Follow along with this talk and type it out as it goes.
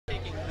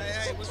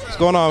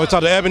going on? We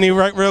talk to Ebony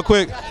real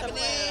quick.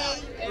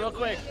 Real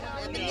quick.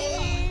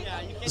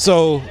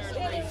 So,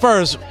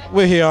 first,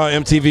 we're here on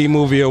MTV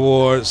Movie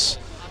Awards.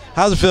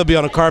 How's it feel to be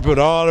on the carpet with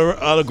all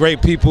the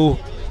great people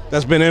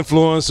that's been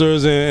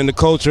influencers in the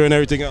culture and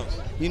everything else?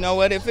 You know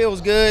what? It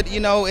feels good. You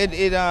know,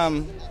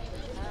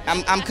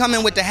 I'm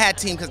coming with the hat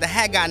team because the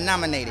hat got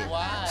nominated.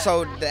 Wow.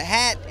 So the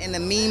hat and the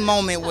meme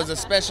moment was a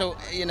special,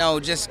 you know,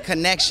 just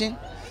connection.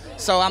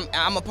 So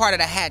I'm a part of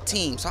the hat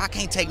team. So I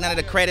can't take none of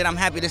the credit. I'm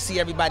happy to see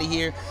everybody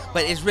here,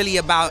 but it's really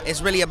about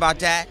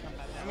that.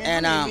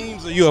 And how many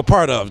memes are you a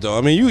part of, though?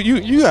 I mean,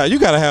 you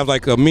got to have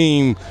like a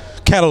meme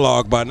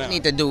catalog by now. We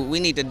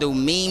need to do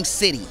Meme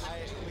City.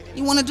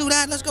 You want to do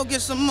that? Let's go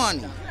get some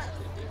money.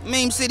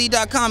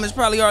 Memecity.com is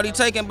probably already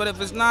taken, but if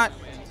it's not,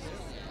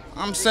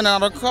 I'm sending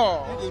out a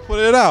call. Just put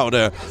it out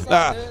there.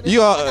 You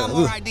got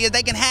more ideas.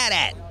 They can have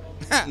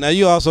that. Now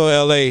you also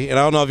LA, and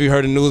I don't know if you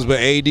heard the news, but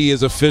AD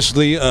is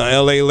officially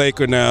a LA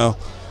Laker now.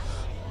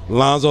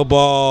 Lonzo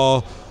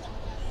Ball.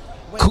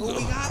 Wait, who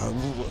we got?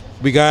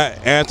 We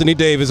got Anthony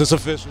Davis. It's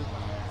official.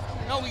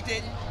 No, we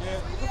didn't.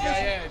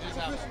 Yeah, it just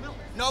happened.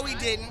 No, we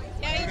didn't.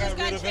 Yeah, he just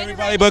got traded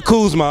everybody but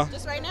Kuzma.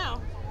 Just right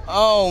now.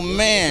 Oh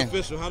man. It's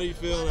official. How do you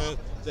feel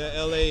that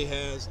LA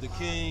has the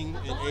King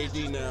and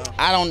AD now?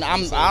 I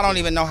don't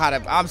even know how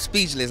to. I'm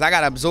speechless. I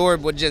gotta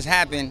absorb what just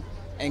happened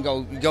and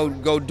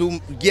go do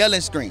yell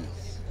and scream.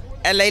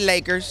 LA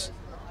Lakers.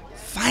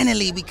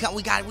 Finally, we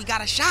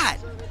got a shot.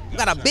 We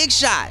got a big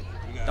shot.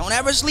 Don't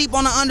ever sleep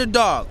on the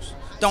underdogs.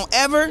 Don't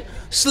ever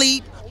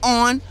sleep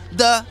on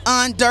the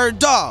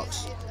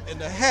underdogs.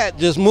 And the hat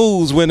just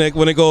moves when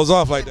it goes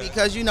off like that.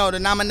 Because you know the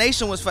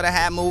nomination was for the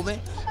hat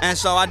movement, and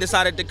so I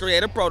decided to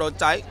create a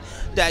prototype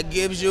that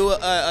gives you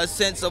a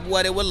sense of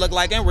what it would look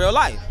like in real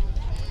life.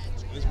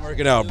 It's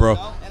working out, bro.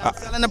 And I'm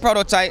selling the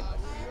prototype.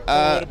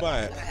 To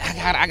buy it.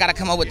 I gotta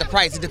come up with the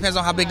price. It depends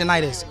on how big the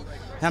night is.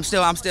 I'm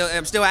still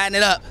adding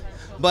it up,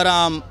 but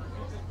I'm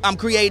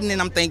creating and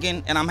I'm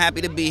thinking, and I'm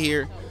happy to be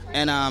here.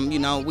 And you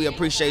know, we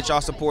appreciate y'all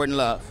support and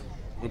love.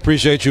 We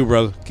appreciate you,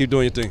 brother. Keep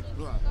doing your thing.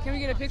 Can we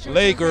get a picture?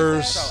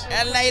 Lakers.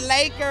 LA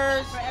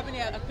Lakers. For Ebony,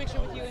 a picture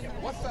with you.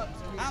 What's up?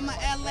 I'm a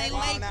LA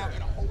Laker.